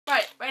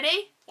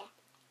Ready? Yeah.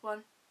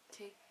 1,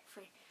 2,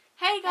 3.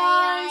 Hey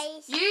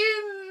guys!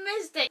 You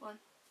missed it! 1,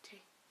 2,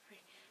 3.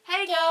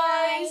 Hey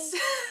guys!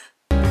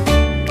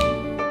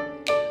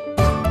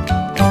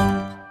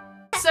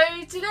 So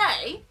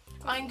today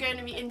I'm going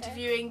to be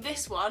interviewing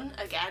this one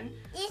again.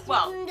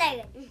 Well,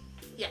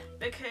 yeah,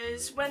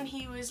 because when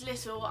he was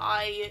little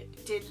I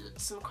did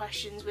some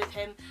questions with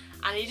him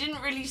and he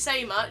didn't really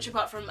say much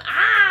apart from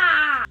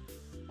ah!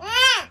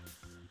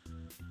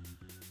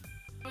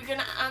 We're going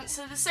to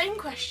answer the same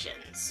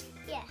questions.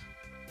 Yeah.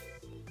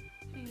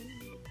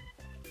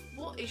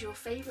 What is your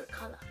favourite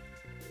colour?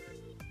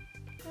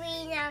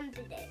 Green and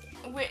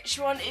blue. Which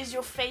one is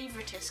your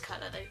favouriteest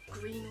colour though?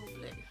 Green or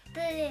blue?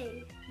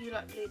 Blue. You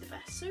like blue the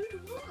best. So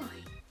do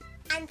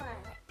I. And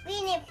violet.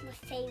 Green is my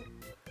favourite.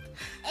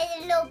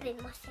 It's a little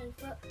bit my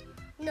favourite.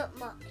 Not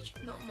much.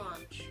 Not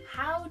much.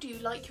 How do you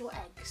like your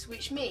eggs?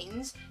 Which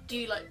means, do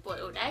you like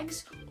boiled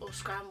eggs or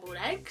scrambled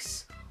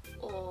eggs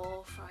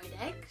or fried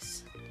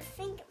eggs? I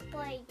think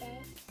boiled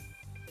eggs.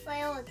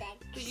 Boiled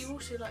eggs. But you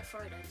also like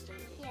fried eggs, don't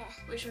you? Yeah.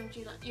 Which one do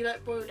you like? You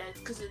like boiled eggs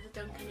because of the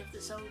dunking of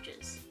the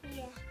soldiers?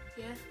 Yeah.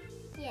 Yeah?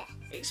 Yeah.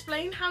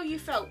 Explain how you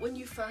felt when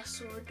you first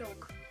saw a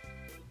dog.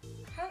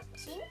 I haven't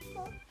seen it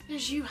before.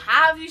 Yes, you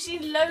have. You've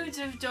seen loads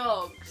of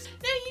dogs.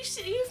 No,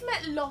 you've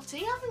met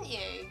Lottie, haven't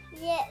you?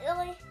 Yeah,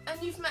 really.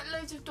 And you've met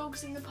loads of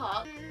dogs in the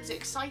park. Was it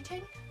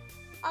exciting?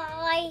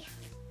 I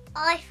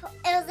thought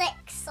it was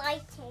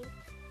exciting.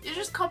 You're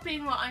just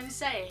copying what I'm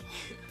saying.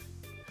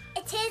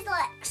 It is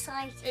like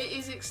exciting. It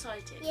is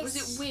exciting. Yes. Was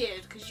it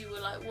weird because you were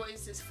like, what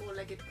is this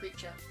four-legged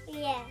creature?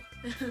 Yeah.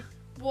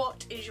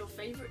 What is your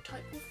favourite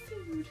type of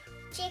food?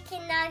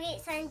 Chicken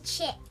nuggets and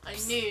chips. I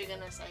knew you were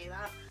going to say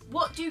that.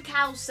 What do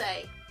cows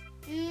say?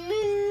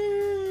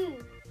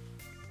 Moo.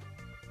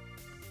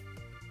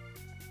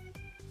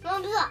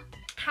 Mom, look.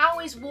 How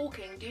is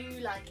walking? Do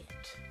you like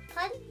it?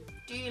 Pardon?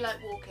 Do you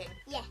like walking?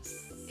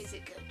 Yes. Is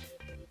it good?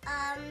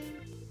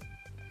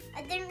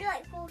 I don't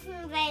like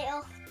walking very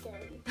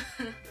often.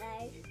 No.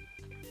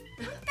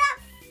 What's that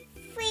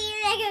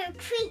three-legged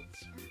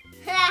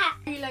creature?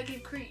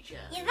 Three-legged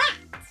creature? Yeah, that.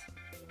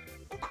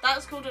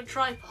 That's called a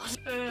tripod.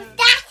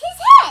 That's his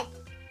head.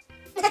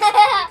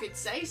 You could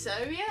say so,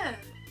 yeah.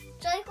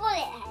 So I call it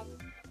a head.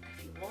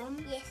 If you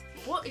want. Yes.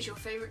 What is your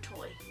favourite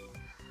toy?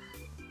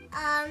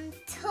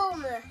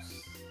 Thomas.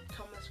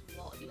 Thomas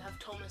what? You have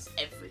Thomas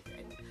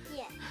everything.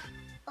 Yeah.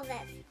 Of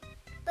everything.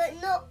 But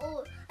not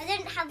all. I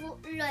don't have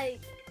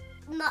loads.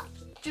 Much.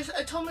 Just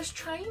a Thomas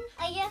train?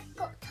 I just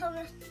got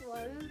Thomas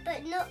one,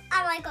 but not,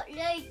 and I got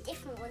loads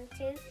different ones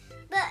too.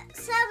 But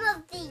some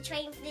of the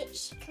trains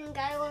which can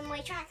go on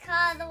my track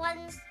are the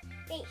ones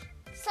which,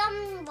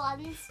 some of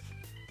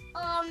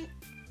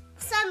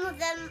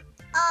them,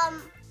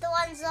 the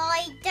ones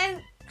I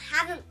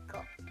haven't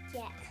got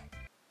yet.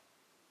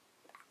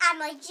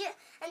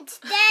 And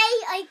today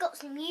I got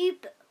some new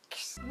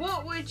books.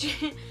 What would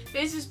you...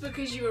 This is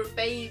because you were a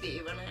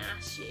baby when I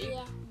asked you.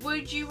 Yeah.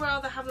 Would you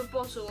rather have a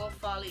bottle of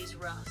Farley's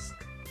Rusk?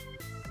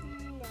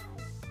 No.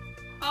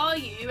 Are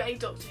you a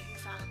Doctor Who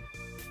fan?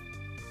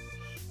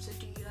 So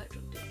do you like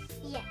Doctor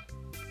Who? Yeah.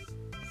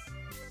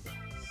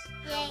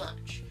 How Yeah.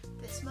 much?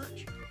 This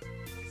much?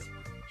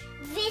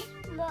 This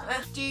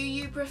much. Do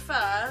you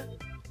prefer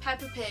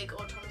Peppa Pig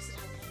or Thomas the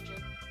Tank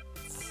Engine?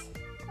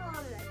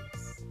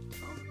 Thomas.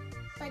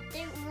 I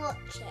don't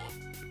watch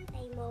it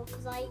anymore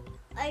because I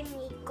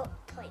only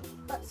got toys,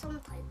 but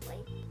sometimes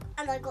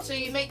I got. So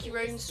you make your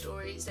own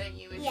stories, don't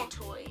you, with your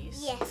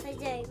toys? Yes, I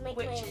do. Make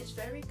Which my own. is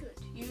very good.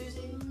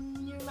 Using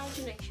your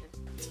imagination.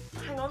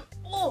 Hang on.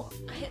 Oh,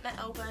 I hit my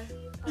elbow.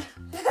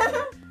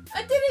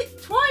 I did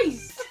it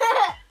twice.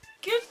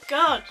 Good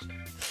God.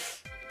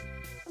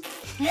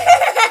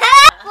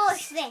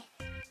 What's this?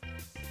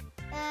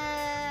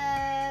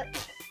 Ow.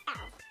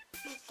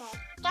 Okay.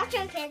 Stop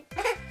joking.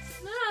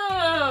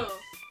 No.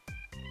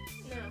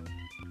 No.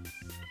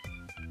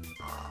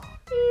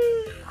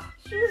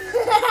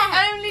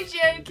 Only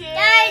joking.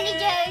 Only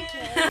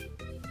joking.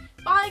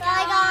 Bye,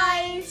 Bye,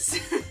 guys.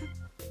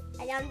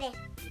 I done this.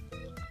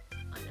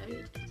 I know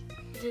you did.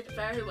 You did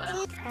very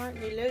well.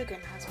 Apparently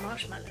Logan has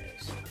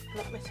marshmallows. I'm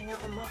not missing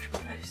out on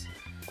marshmallows.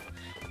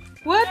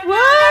 What?